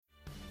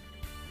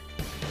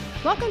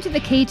Welcome to the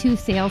K2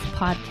 Sales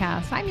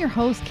Podcast. I'm your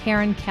host,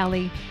 Karen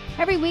Kelly.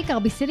 Every week, I'll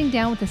be sitting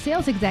down with a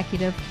sales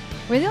executive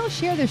where they'll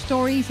share their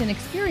stories and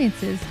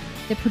experiences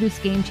that produce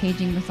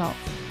game-changing results.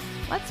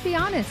 Let's be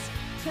honest,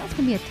 sales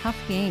can be a tough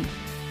game.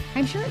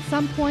 I'm sure at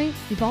some point,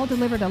 we've all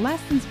delivered a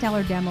less than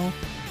stellar demo,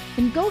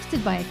 been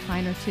ghosted by a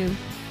client or two,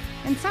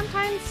 and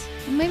sometimes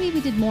maybe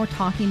we did more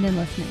talking than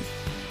listening.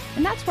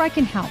 And that's where I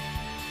can help.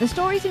 The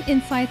stories and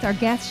insights our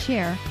guests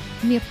share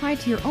can be applied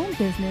to your own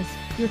business,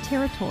 your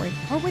territory,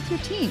 or with your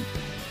team,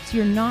 so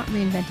you're not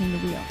reinventing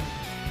the wheel.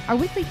 Our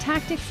weekly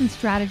tactics and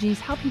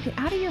strategies help you get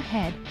out of your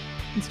head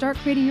and start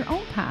creating your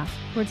own path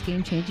towards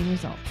game-changing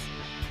results.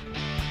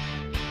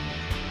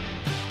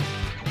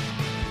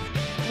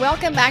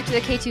 Welcome back to the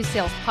K2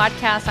 Sales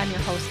Podcast. I'm your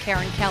host,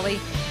 Karen Kelly.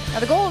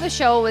 Now, the goal of the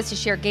show is to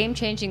share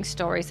game-changing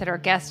stories that our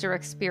guests are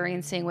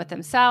experiencing with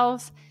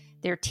themselves,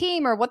 their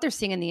team, or what they're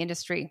seeing in the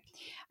industry.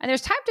 And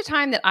there's time to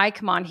time that I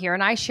come on here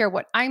and I share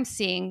what I'm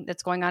seeing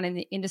that's going on in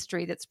the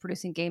industry that's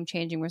producing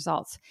game-changing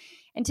results.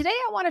 And today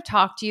I want to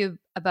talk to you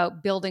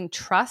about building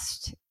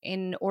trust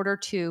in order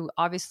to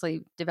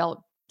obviously develop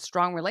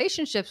strong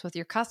relationships with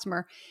your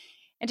customer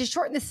and to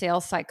shorten the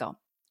sales cycle.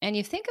 And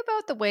you think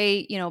about the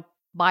way,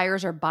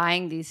 buyers are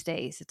buying these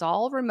days. It's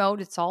all remote,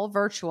 it's all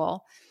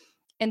virtual,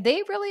 and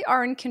they really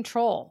are in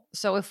control.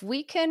 So if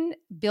we can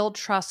build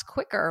trust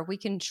quicker, we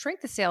can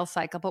shrink the sales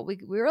cycle, but we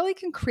really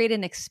can create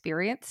an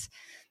experience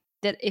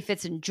that if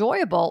it's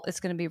enjoyable,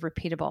 it's going to be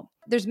repeatable.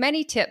 There's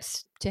many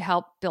tips to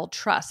help build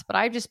trust, but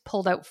I've just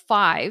pulled out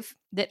 5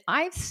 that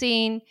I've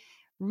seen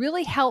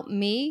really help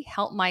me,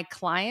 help my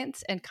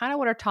clients, and kind of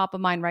what are top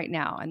of mind right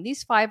now. And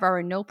these 5 are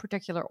in no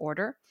particular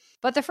order.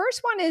 But the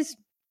first one is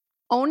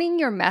owning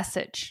your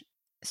message.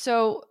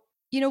 So,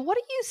 what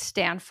do you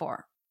stand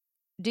for?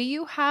 Do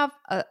you have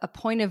a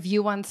point of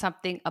view on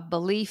something, a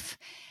belief?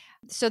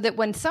 So that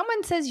when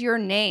someone says your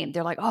name,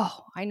 they're like,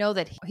 oh, I know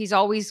that he's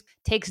always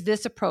takes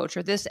this approach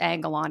or this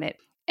angle on it.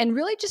 And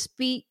really just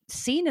be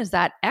seen as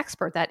that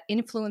expert, that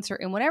influencer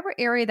in whatever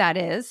area that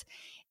is.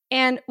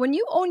 And when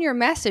you own your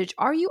message,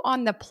 are you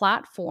on the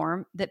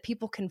platform that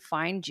people can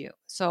find you?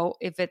 So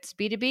if it's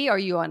B2B, are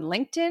you on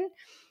LinkedIn?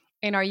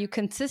 And are you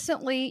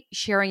consistently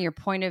sharing your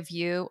point of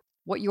view,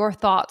 what your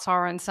thoughts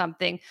are on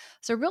something?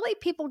 So really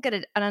people get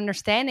an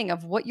understanding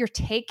of what your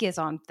take is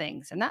on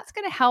things. And that's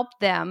going to help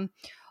them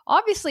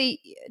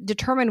obviously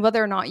determine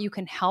whether or not you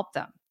can help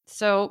them.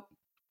 So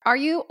are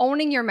you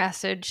owning your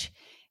message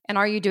and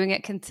are you doing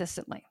it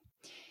consistently?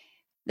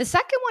 The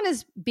second one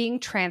is being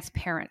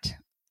transparent.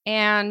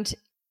 And,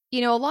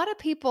 a lot of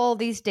people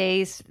these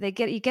days, you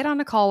get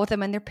on a call with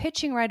them and they're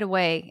pitching right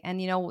away.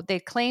 And, they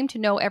claim to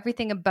know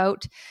everything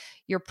about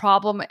your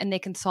problem and they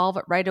can solve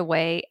it right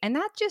away. And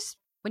that just,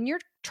 when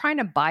you're trying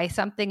to buy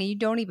something and you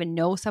don't even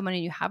know someone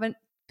and you haven't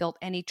built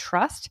any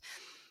trust,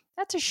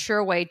 that's a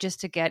sure way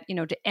just to get,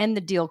 to end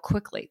the deal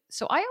quickly.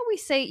 So I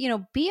always say,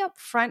 be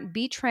upfront,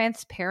 be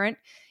transparent.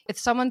 If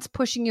someone's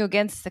pushing you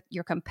against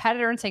your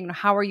competitor and saying,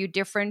 how are you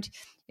different?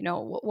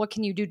 What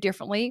can you do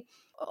differently?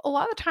 A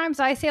lot of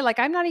times I say,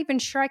 I'm not even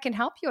sure I can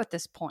help you at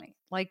this point.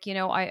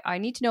 I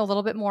need to know a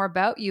little bit more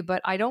about you,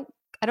 but I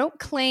don't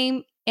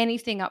claim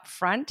anything up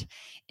front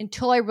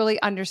until I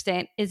really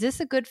understand, is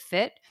this a good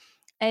fit?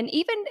 And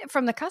even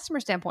from the customer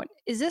standpoint,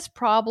 is this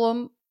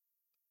problem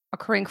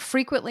occurring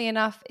frequently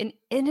enough? And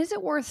is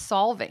it worth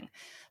solving?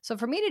 So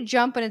for me to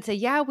jump in and say,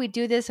 yeah, we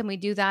do this and we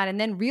do that, and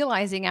then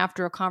realizing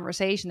after a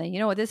conversation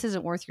that, this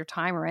isn't worth your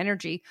time or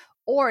energy,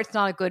 or it's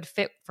not a good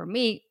fit for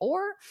me,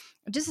 or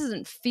it just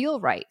doesn't feel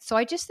right. So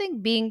I just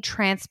think being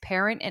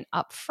transparent and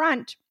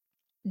upfront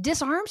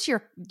disarms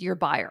your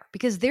buyer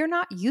because they're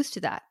not used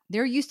to that.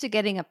 They're used to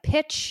getting a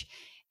pitch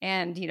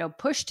and,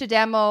 push to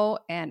demo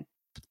and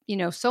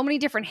so many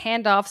different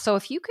handoffs. So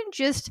if you can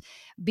just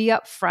be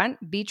upfront,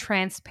 be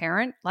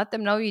transparent, let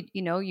them know,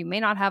 you may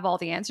not have all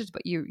the answers,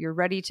 but you're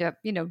ready to,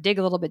 dig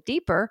a little bit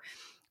deeper,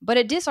 but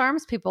it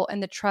disarms people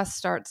and the trust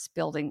starts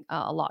building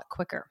a lot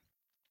quicker.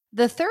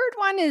 The third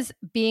one is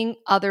being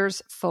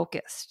others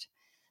focused.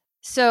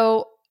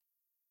 So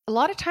a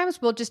lot of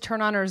times we'll just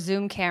turn on our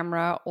Zoom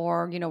camera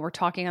or, we're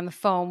talking on the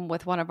phone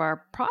with one of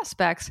our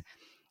prospects,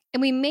 and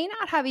we may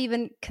not have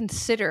even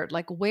considered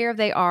where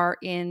they are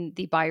in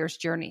the buyer's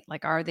journey.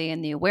 Are they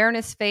in the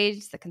awareness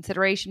phase, the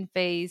consideration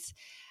phase,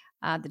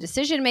 the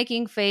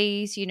decision-making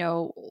phase?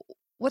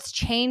 What's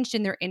changed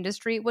in their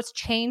industry? What's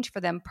changed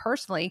for them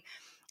personally?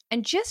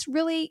 And just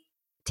really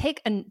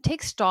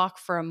take stock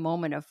for a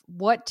moment of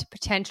what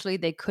potentially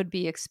they could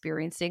be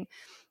experiencing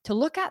to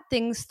look at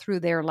things through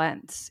their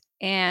lens.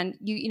 And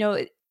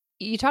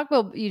you talk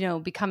about,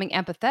 becoming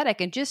empathetic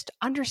and just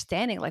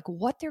understanding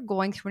what they're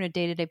going through on a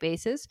day-to-day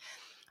basis,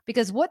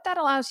 because what that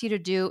allows you to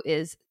do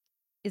is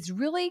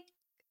really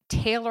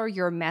tailor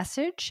your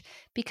message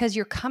because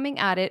you're coming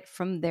at it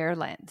from their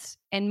lens.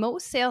 And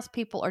most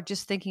salespeople are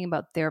just thinking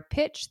about their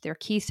pitch, their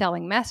key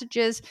selling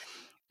messages,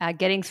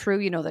 getting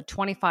through, the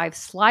 25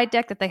 slide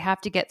deck that they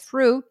have to get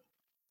through.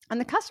 And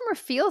the customer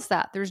feels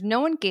that there's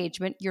no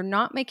engagement, you're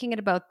not making it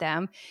about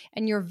them,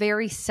 and you're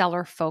very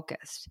seller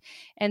focused.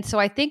 And so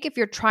I think if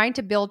you're trying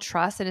to build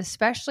trust, and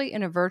especially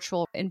in a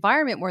virtual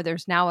environment where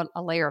there's now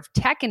a layer of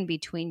tech in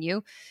between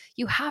you,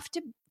 you have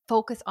to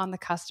focus on the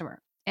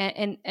customer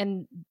and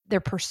their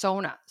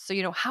persona.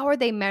 So, how are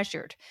they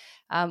measured?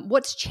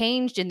 What's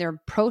changed in their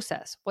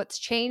process? What's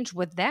changed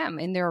with them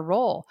in their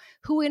role?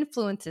 Who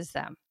influences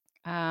them?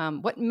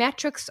 What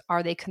metrics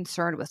are they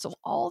concerned with? So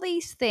all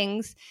these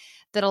things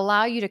that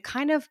allow you to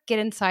kind of get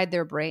inside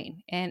their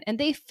brain, and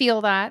they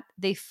feel that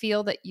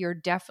you're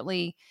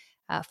definitely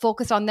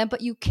focused on them,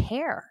 but you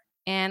care.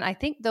 And I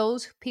think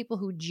those people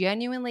who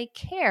genuinely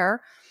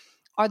care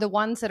are the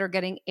ones that are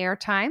getting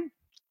airtime,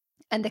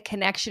 and the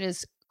connection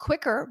is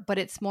quicker, but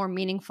it's more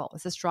meaningful.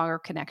 It's a stronger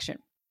connection.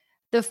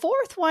 The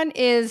fourth one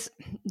is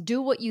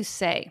do what you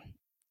say.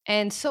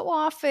 And so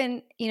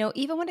often,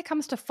 even when it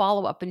comes to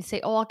follow up and you say,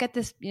 oh, I'll get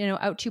this,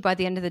 out to you by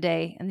the end of the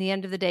day, and the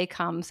end of the day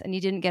comes and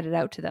you didn't get it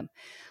out to them.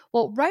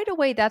 Well, right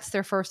away, that's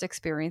their first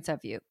experience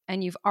of you,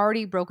 and you've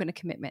already broken a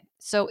commitment.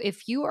 So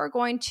if you are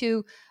going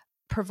to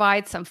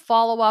provide some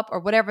follow-up or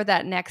whatever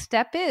that next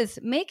step is,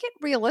 make it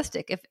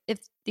realistic. If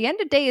the end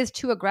of the day is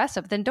too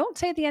aggressive, then don't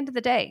say the end of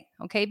the day,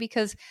 okay?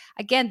 Because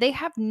again, they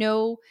have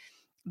no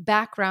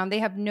background, they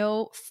have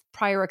no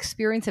prior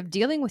experience of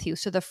dealing with you.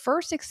 So the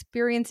first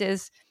experience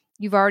is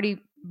you've already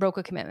broke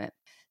a commitment.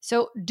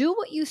 So do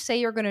what you say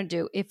you're going to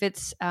do. If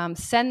it's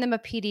send them a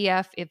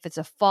PDF, if it's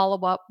a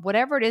follow-up,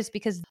 whatever it is,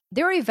 because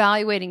they're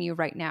evaluating you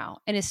right now.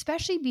 And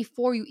especially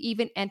before you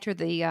even enter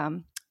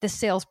the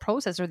sales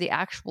process or the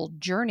actual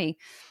journey,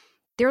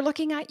 they're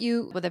looking at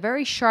you with a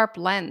very sharp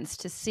lens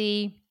to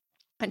see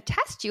and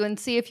test you and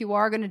see if you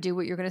are going to do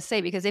what you're going to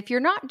say. Because if you're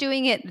not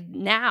doing it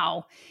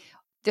now,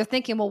 they're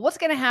thinking, well, what's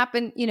going to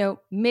happen,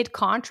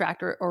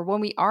 mid-contract or when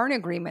we are in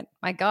agreement?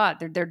 My God,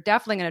 they're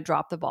definitely going to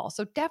drop the ball.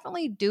 So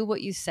definitely do what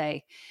you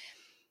say.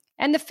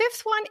 And the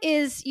fifth one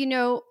is,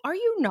 are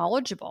you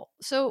knowledgeable?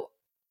 So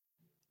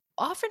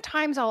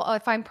oftentimes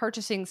if I'm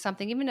purchasing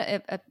something, even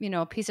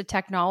a piece of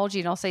technology,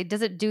 and I'll say,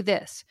 does it do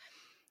this?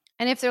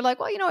 And if they're like,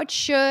 well, it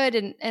should.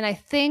 And I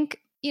think,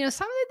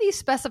 some of these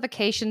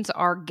specifications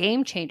are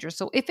game changers.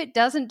 So if it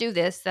doesn't do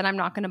this, then I'm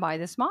not going to buy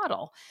this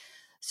model.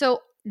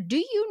 So do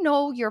you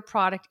know your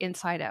product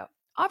inside out?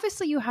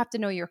 Obviously, you have to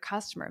know your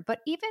customer, but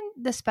even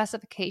the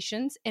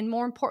specifications, and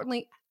more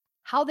importantly,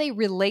 how they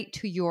relate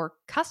to your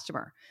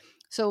customer.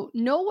 So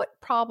know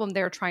what problem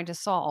they're trying to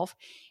solve.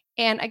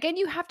 And again,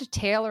 you have to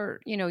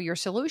tailor, your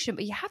solution,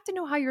 but you have to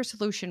know how your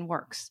solution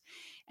works.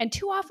 And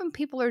too often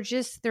people are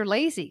they're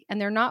lazy and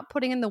they're not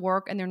putting in the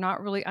work, and they're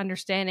not really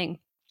understanding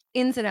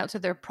ins and outs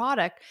of their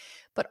product,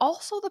 but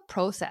also the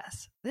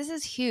process. This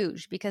is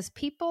huge because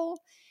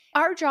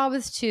our job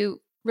is to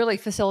really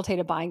facilitate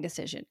a buying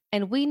decision.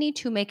 And we need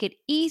to make it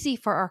easy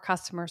for our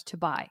customers to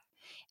buy.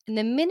 And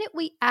the minute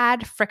we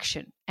add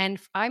friction, and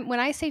when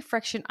I say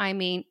friction, I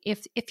mean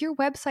if your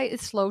website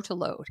is slow to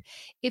load,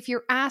 if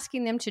you're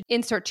asking them to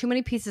insert too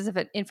many pieces of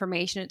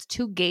information, it's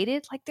too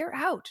gated, like they're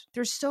out.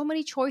 There's so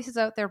many choices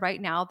out there right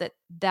now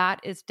that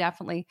is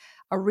definitely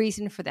a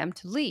reason for them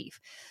to leave.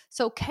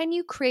 So can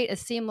you create a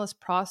seamless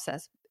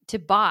process to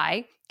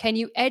buy? Can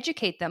you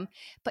educate them?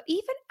 But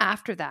even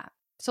after that,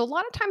 so a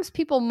lot of times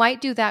people might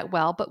do that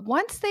well, but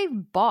once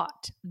they've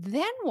bought,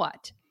 then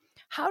what?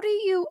 How do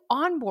you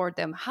onboard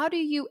them? How do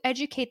you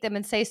educate them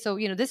and say, so,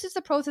 this is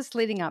the process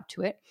leading up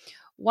to it.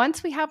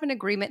 Once we have an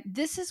agreement,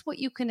 this is what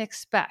you can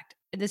expect.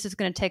 This is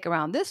going to take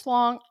around this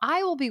long.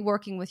 I will be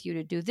working with you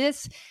to do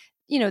this.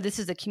 This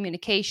is the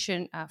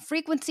communication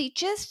frequency.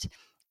 Just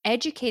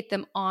educate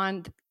them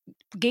on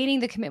gaining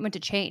the commitment to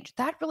change.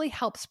 That really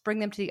helps bring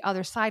them to the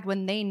other side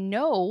when they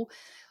know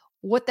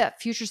what that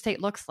future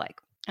state looks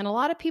like. And a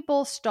lot of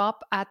people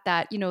stop at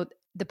that,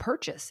 the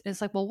purchase. And it's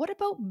like, well, what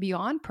about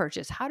beyond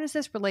purchase? How does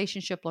this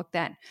relationship look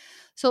then?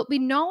 So be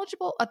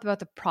knowledgeable about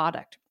the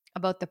product,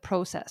 about the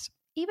process,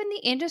 even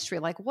the industry,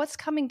 like what's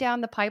coming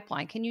down the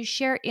pipeline. Can you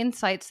share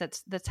insights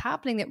that's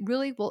happening that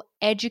really will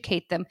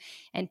educate them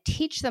and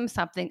teach them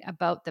something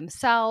about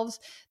themselves,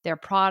 their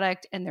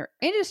product, and their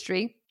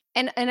industry?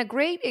 And a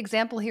great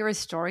example here is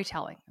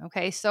storytelling.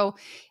 Okay, so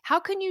how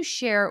can you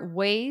share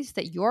ways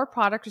that your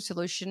product or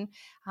solution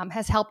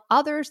has helped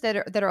others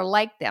that are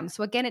like them?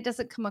 So again, it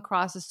doesn't come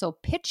across as so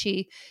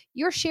pitchy.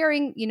 You're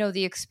sharing,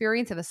 the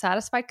experience of a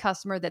satisfied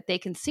customer that they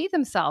can see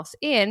themselves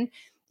in,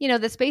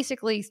 that's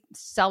basically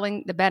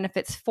selling the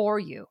benefits for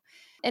you.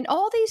 And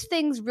all these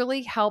things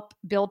really help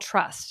build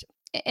trust.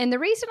 And the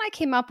reason I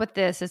came up with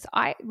this is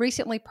I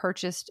recently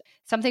purchased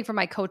something for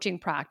my coaching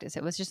practice.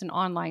 It was just an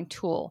online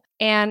tool.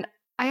 And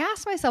I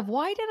asked myself,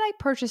 why did I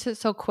purchase it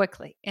so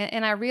quickly?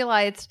 And I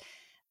realized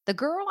the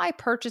girl I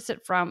purchased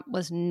it from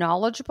was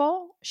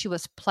knowledgeable. She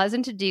was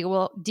pleasant to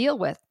deal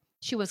with.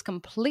 She was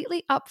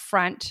completely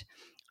upfront.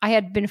 I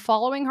had been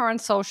following her on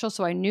social,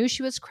 so I knew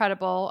she was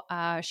credible.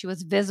 She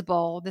was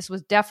visible. This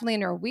was definitely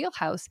in her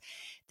wheelhouse,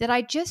 that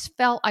I just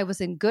felt I was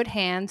in good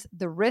hands.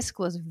 The risk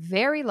was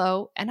very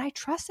low, and I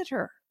trusted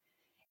her.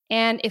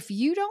 And if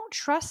you don't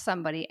trust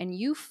somebody and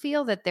you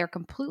feel that they're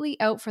completely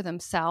out for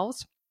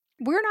themselves,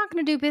 we're not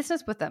going to do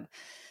business with them.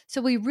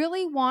 So we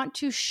really want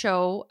to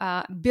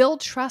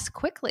build trust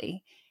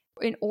quickly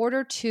in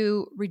order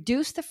to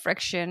reduce the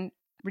friction,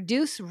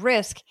 reduce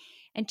risk,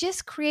 and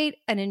just create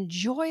an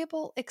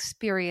enjoyable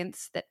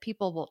experience that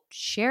people will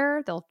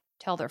share, they'll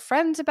tell their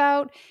friends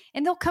about,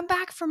 and they'll come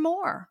back for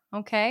more.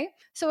 Okay.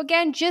 So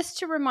again, just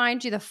to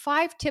remind you, the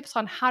 5 tips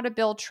on how to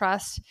build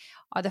trust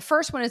are: the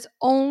first one is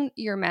own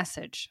your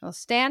message. So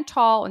stand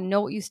tall and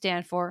know what you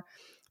stand for.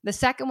 The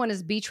second one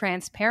is be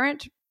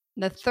transparent.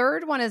 The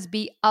third one is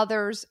be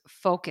others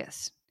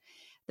focused.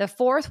 The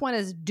fourth one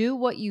is do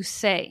what you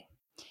say.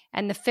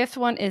 And the fifth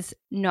one is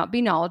not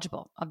be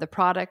knowledgeable of the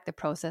product, the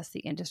process, the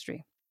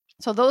industry.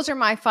 So those are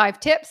my 5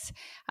 tips.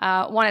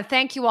 I want to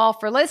thank you all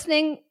for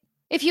listening.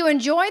 If you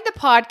enjoyed the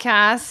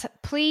podcast,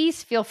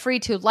 please feel free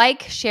to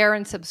like, share,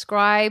 and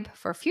subscribe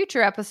for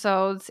future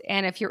episodes.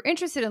 And if you're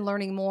interested in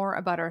learning more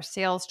about our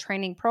sales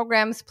training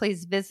programs,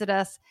 please visit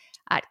us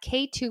at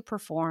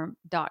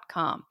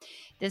k2perform.com.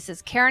 This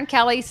is Karen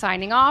Kelly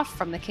signing off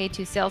from the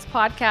K2 Sales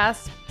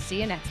Podcast. See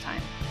you next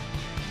time.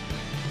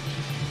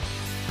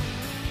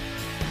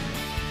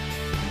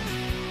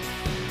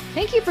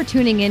 Thank you for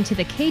tuning in to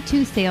the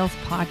K2 Sales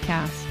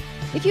Podcast.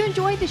 If you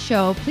enjoyed the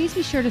show, please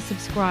be sure to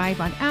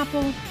subscribe on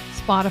Apple,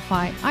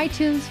 Spotify,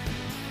 iTunes,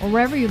 or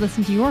wherever you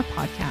listen to your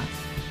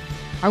podcasts.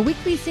 Our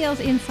weekly sales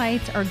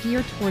insights are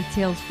geared towards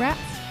sales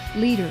reps,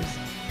 leaders,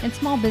 and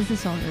small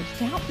business owners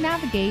to help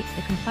navigate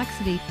the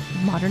complexity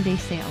of modern-day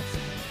sales.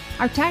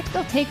 Our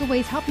tactical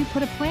takeaways help you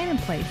put a plan in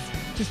place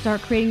to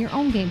start creating your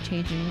own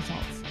game-changing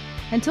results.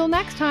 Until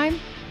next time,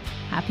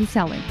 happy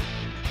selling.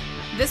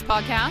 This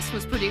podcast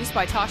was produced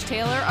by Tosh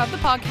Taylor of the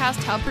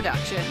Podcast Hub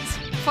Productions.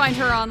 Find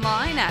her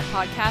online at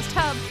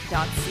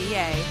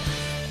podcasthub.ca.